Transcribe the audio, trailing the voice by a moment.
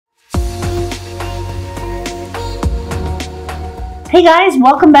Hey guys,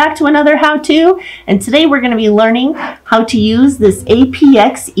 welcome back to another how-to, and today we're going to be learning how to use this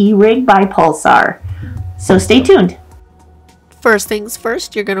APX E-Rig by Pulsar. So stay tuned. First things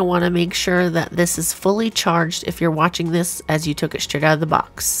first, you're going to want to make sure that this is fully charged if you're watching this as you took it straight out of the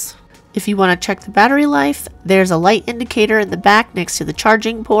box. If you want to check the battery life, there's a light indicator in the back next to the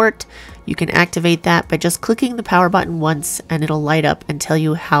charging port. You can activate that by just clicking the power button once and it'll light up and tell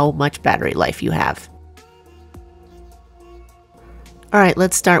you how much battery life you have. Alright,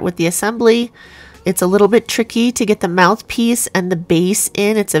 let's start with the assembly. It's a little bit tricky to get the mouthpiece and the base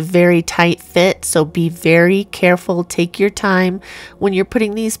in. It's a very tight fit, so be very careful. Take your time when you're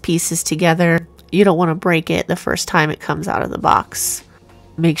putting these pieces together. You don't want to break it the first time it comes out of the box.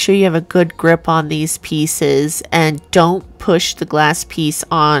 Make sure you have a good grip on these pieces and don't push the glass piece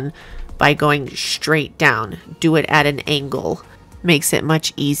on by going straight down. Do it at an angle. Makes it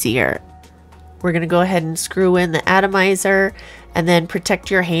much easier. We're going to go ahead and screw in the atomizer and then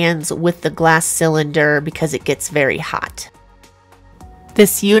protect your hands with the glass cylinder because it gets very hot.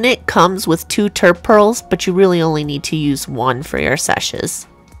 This unit comes with 2 terp pearls, but you really only need to use 1 for your seshes.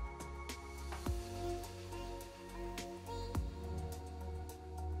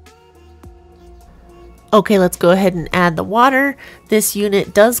 Okay, let's go ahead and add the water. This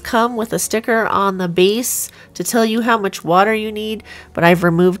unit does come with a sticker on the base to tell you how much water you need, but I've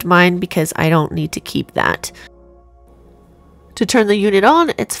removed mine because I don't need to keep that. To turn the unit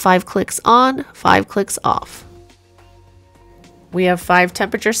on, it's 5 clicks on, 5 clicks off. We have 5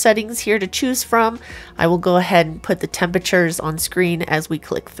 temperature settings here to choose from. I will go ahead and put the temperatures on screen as we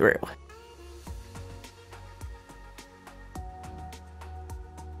click through.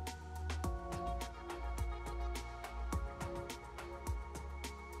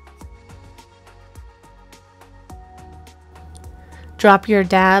 Drop your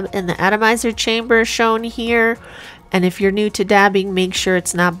dab in the atomizer chamber shown here, and if you're new to dabbing, make sure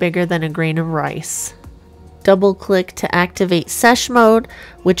it's not bigger than a grain of rice. Double click to activate sesh mode,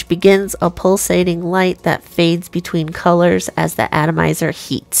 which begins a pulsating light that fades between colors as the atomizer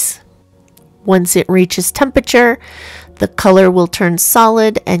heats. Once it reaches temperature, the color will turn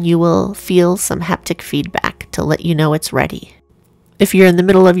solid and you will feel some haptic feedback to let you know it's ready. If you're in the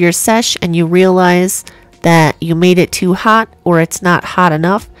middle of your sesh and you realize that you made it too hot or it's not hot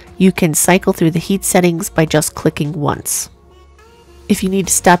enough, you can cycle through the heat settings by just clicking once. If you need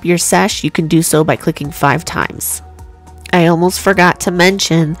to stop your sesh, you can do so by clicking 5 times. I almost forgot to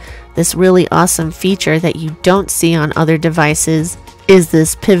mention this really awesome feature that you don't see on other devices is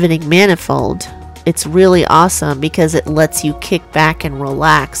this pivoting manifold. It's really awesome because it lets you kick back and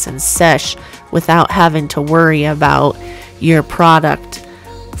relax and sesh without having to worry about your product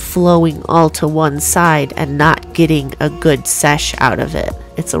flowing all to one side and not getting a good sesh out of it.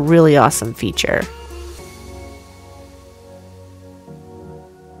 It's a really awesome feature.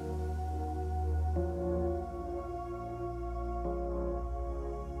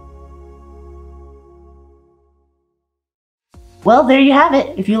 Well, there you have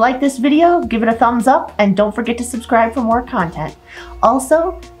it. If you like this video, give it a thumbs up and don't forget to subscribe for more content.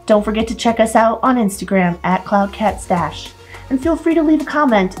 Also, don't forget to check us out on Instagram at CloudCatStash. And feel free to leave a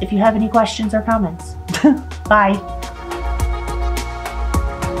comment if you have any questions or comments. Bye.